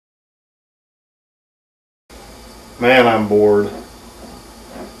Man, I'm bored.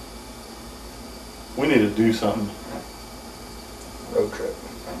 We need to do something. Road trip.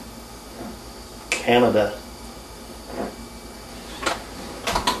 Canada.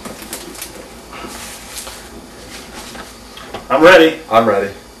 I'm ready. I'm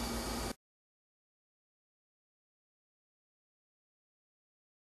ready.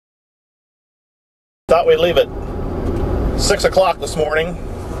 Thought we'd leave it 6 o'clock this morning.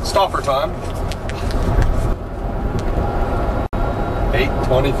 Stopper time.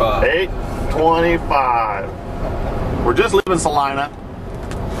 8:25. 8:25. We're just leaving Salina.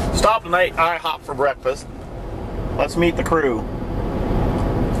 Stopped at IHOP for breakfast. Let's meet the crew.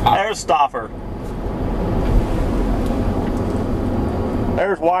 There's Stauffer.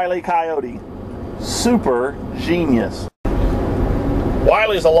 There's Wile E. Coyote. Super genius.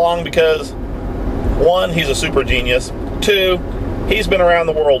 Wiley's along because, one, he's a super genius. Two, he's been around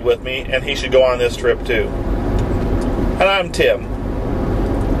the world with me, and he should go on this trip too. And I'm Tim.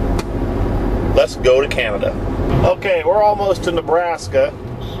 Let's go to Canada. Okay, we're almost to Nebraska.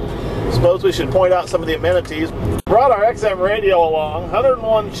 Suppose we should point out some of the amenities. Brought our XM radio along,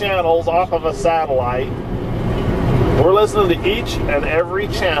 101 channels off of a satellite. We're listening to each and every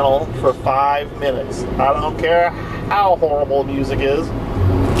channel for 5 minutes. I don't care how horrible music is.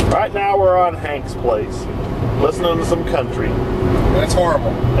 Right now we're on Hank's Place, listening to some country. And it's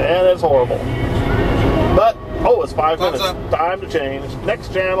horrible. And it's horrible. But, oh, it's 5 Thumbs minutes. up. Time to change.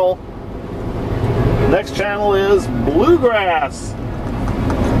 Next channel. Next channel is Bluegrass.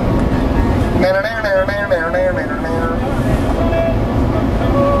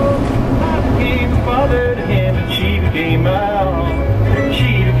 Bothered him and Cheetah came out.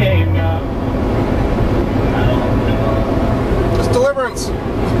 Cheetah came out. Just deliverance.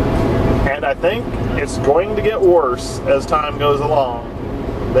 And I think it's going to get worse as time goes along.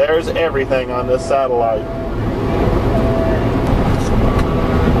 There's everything on this satellite.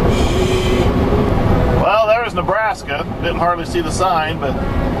 Well, there's Nebraska. Didn't hardly see the sign, but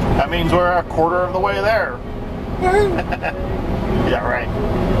that means we're a quarter of the way there. Yeah, right.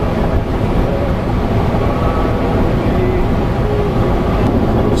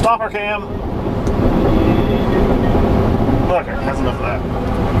 Stopper cam. Okay, that's enough of that.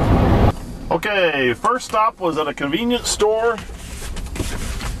 Okay, first stop was at a convenience store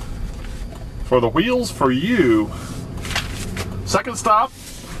for the Wheels for You. Second stop.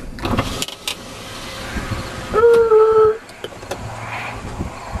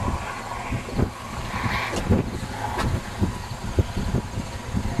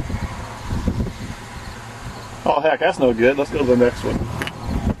 Oh heck, that's no good. Let's go to the next one.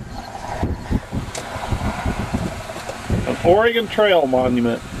 An Oregon Trail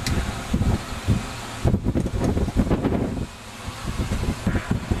monument.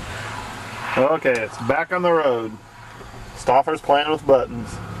 Okay, it's back on the road. Stauffer's playing with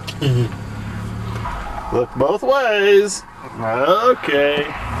buttons. Look both ways. Okay.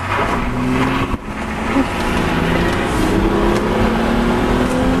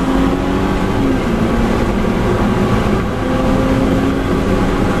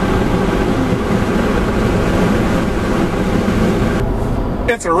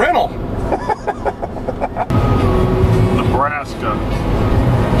 It's a rental. Nebraska.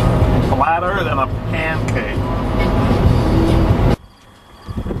 Flatter than a pancake.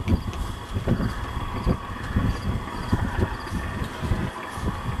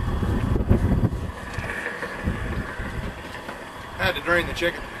 I had to drain the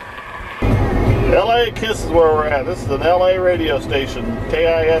chicken. LA Kiss is where we're at. This is an LA radio station.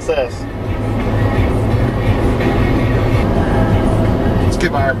 KISS. Let's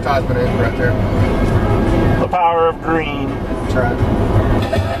get my advertisement in right there. The power of green. That's right.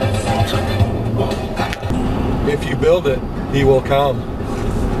 If you build it, he will come.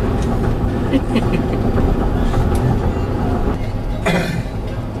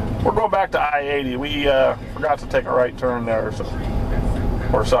 We're going back to I-80. We forgot to take a right turn there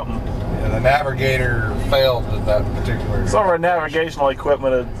or something. Yeah, the navigator failed at that particular. Some of our navigational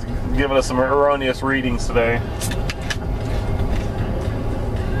equipment has given us some erroneous readings today.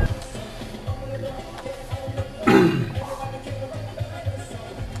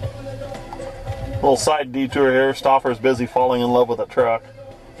 Little side detour here. Stauffer's busy falling in love with a truck.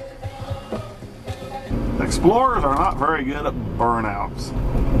 Explorers are not very good at burnouts.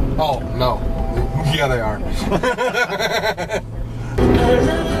 Oh, no. Yeah, they are.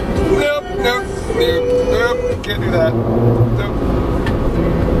 Nope, nope, nope, nope. Can't do that. Nope.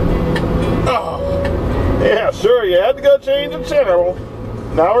 Oh. Yeah, sure, you had to go change the channel.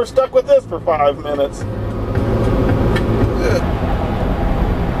 Now we're stuck with this for 5 minutes.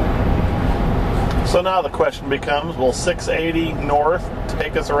 So now the question becomes, will 680 north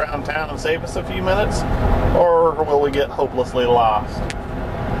take us around town and save us a few minutes? Or will we get hopelessly lost?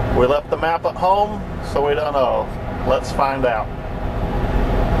 We left the map at home, so we don't know. Let's find out.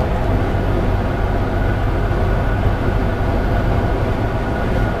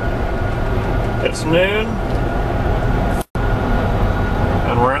 It's noon,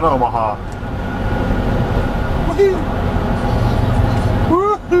 and we're in Omaha. Woohoo!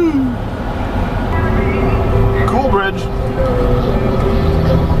 Woohoo! Cool bridge.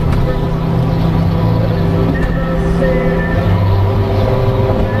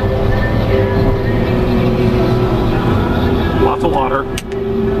 Lots of water.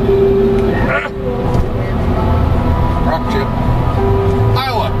 Rock chip.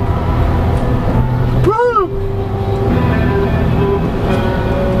 Iowa. Woo!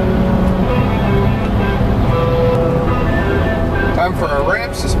 Time for a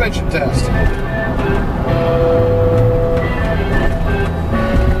ramp suspension test.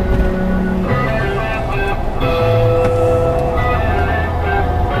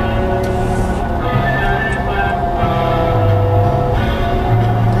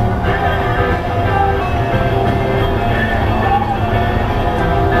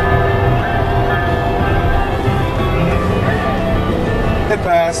 It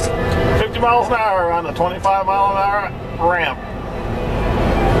passed. 50 miles an hour on the 25-mile-an-hour ramp.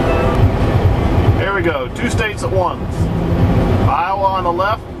 Here we go, 2 states at once. Iowa on the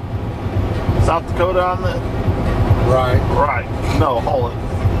left, South Dakota on the Right. right. No, hold it.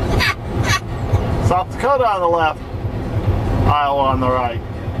 South Dakota on the left, Iowa on the right.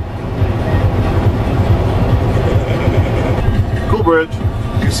 Cool bridge.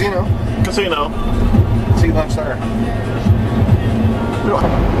 Casino. Casino. See lunch there.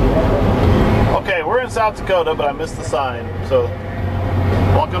 Okay, we're in South Dakota, but I missed the sign. So,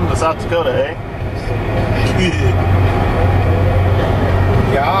 welcome to South Dakota, eh?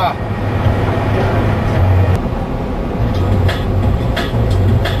 Yeah.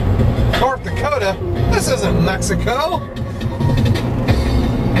 North Dakota? This isn't Mexico.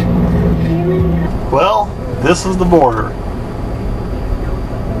 Well, this is the border.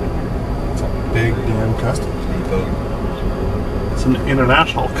 It's a big damn customs depot. It's an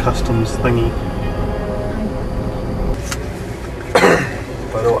international customs thingy.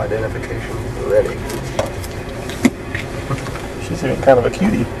 Photo identification ready. She's even kind of a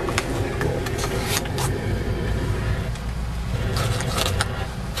cutie.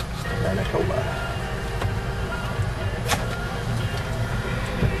 Manitoba.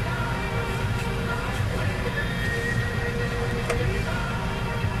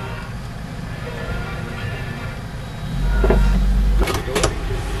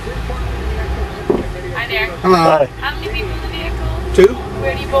 Hi there. Hello. Hi. How many people in the vehicle? 2.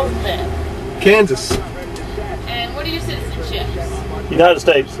 Where do you both live? Kansas. And what are your citizenships? United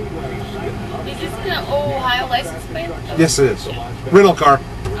States. Is this an Ohio license plate? Yes, it is. Rental car.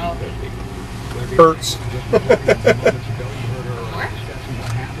 Oh. Hertz. And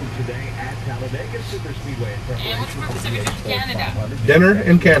what's the purpose of your trip to Canada? Dinner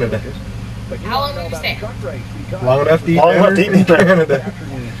in Canada. How long will you stay? Long enough to eat Long enough to dinner eat in dinner. Canada.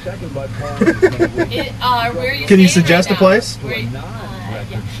 Where are you Can you staying suggest right a place? now?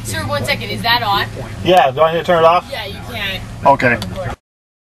 Yeah. Sir, 1 second. Is that on? Yeah, do I need to turn it off? Yeah, you can. Okay.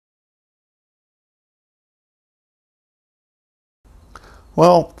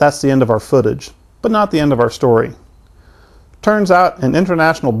 Well, that's the end of our footage, but not the end of our story. Turns out an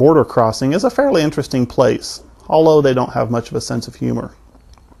international border crossing is a fairly interesting place, although they don't have much of a sense of humor.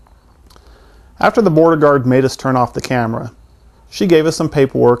 After the border guard made us turn off the camera, she gave us some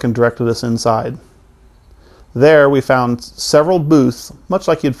paperwork and directed us inside. There we found several booths, much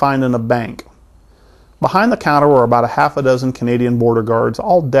like you'd find in a bank. Behind the counter were about a half a dozen Canadian border guards,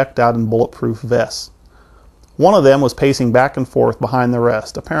 all decked out in bulletproof vests. One of them was pacing back and forth behind the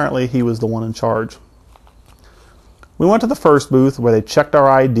rest. Apparently he was the one in charge. We went to the first booth where they checked our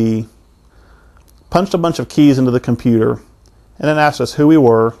ID, punched a bunch of keys into the computer, and then asked us who we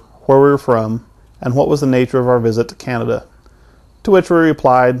were, where we were from, and what was the nature of our visit to Canada. To which we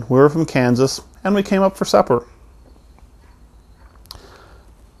replied we were from Kansas and we came up for supper.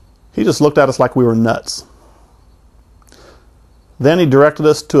 He just looked at us like we were nuts. Then he directed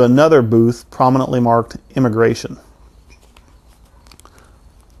us to another booth prominently marked Immigration.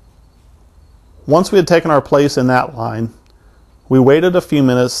 Once we had taken our place in that line, we waited a few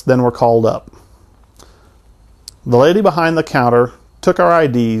minutes, then were called up. The lady behind the counter took our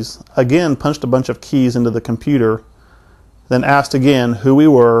IDs, again punched a bunch of keys into the computer, then asked again who we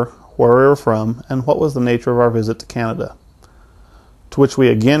were, where we were from, and what was the nature of our visit to Canada. To which we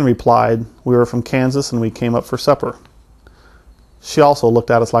again replied we were from Kansas and we came up for supper. She also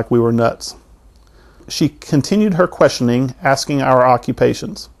looked at us like we were nuts. She continued her questioning, asking our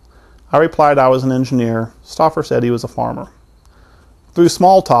occupations. I replied I was an engineer. Stauffer said he was a farmer. Through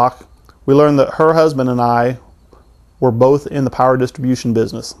small talk, we learned that her husband and I were both in the power distribution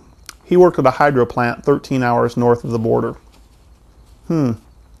business. He worked at a hydro plant 13 hours north of the border.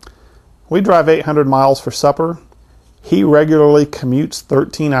 We drive 800 miles for supper. He regularly commutes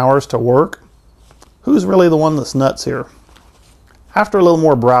 13 hours to work. Who's really the one that's nuts here? After a little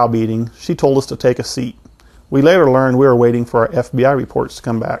more browbeating, she told us to take a seat. We later learned we were waiting for our FBI reports to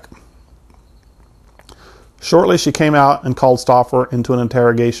come back. Shortly, she came out and called Stauffer into an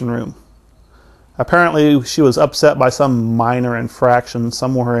interrogation room. Apparently, she was upset by some minor infraction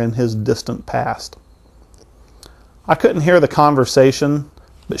somewhere in his distant past. I couldn't hear the conversation,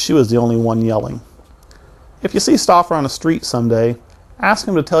 but she was the only one yelling. If you see Stauffer on the street someday, ask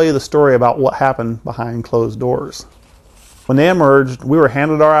him to tell you the story about what happened behind closed doors. When they emerged, we were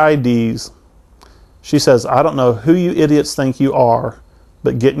handed our IDs. She says, I don't know who you idiots think you are,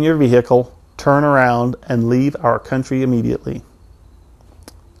 but get in your vehicle, turn around, and leave our country immediately.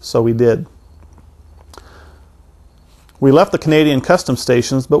 So we did. We left the Canadian customs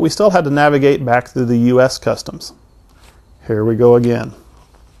stations, but we still had to navigate back through the U.S. customs. Here we go again.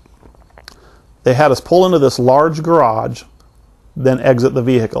 They had us pull into this large garage, then exit the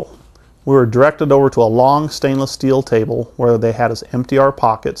vehicle. We were directed over to a long stainless steel table where they had us empty our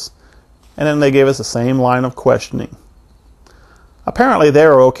pockets, and then they gave us the same line of questioning. Apparently they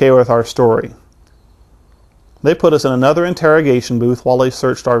were okay with our story. They put us in another interrogation booth while they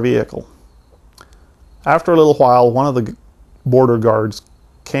searched our vehicle. After a little while, one of the border guards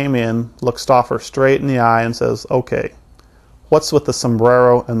came in, looked Stauffer straight in the eye, and says, okay, what's with the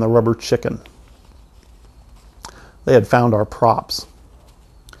sombrero and the rubber chicken? They had found our props.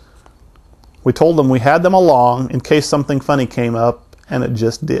 We told them we had them along in case something funny came up, and it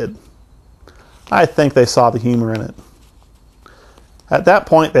just did. I think they saw the humor in it. At that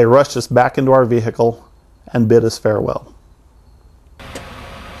point, they rushed us back into our vehicle and bid us farewell.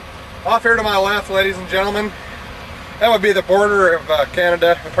 Off here to my left, ladies and gentlemen, that would be the border of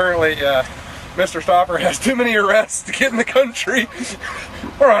Canada. Apparently, Mr. Stauffer has too many arrests to get in the country.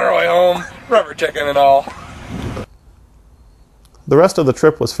 We're on our way home, rubber chicken and all. The rest of the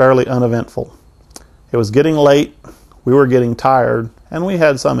trip was fairly uneventful. It was getting late, we were getting tired, and we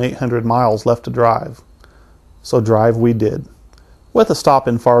had some 800 miles left to drive. So drive we did, with a stop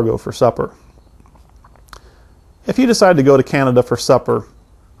in Fargo for supper. If you decide to go to Canada for supper,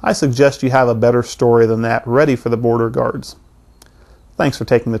 I suggest you have a better story than that ready for the border guards. Thanks for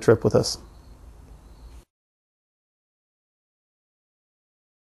taking the trip with us.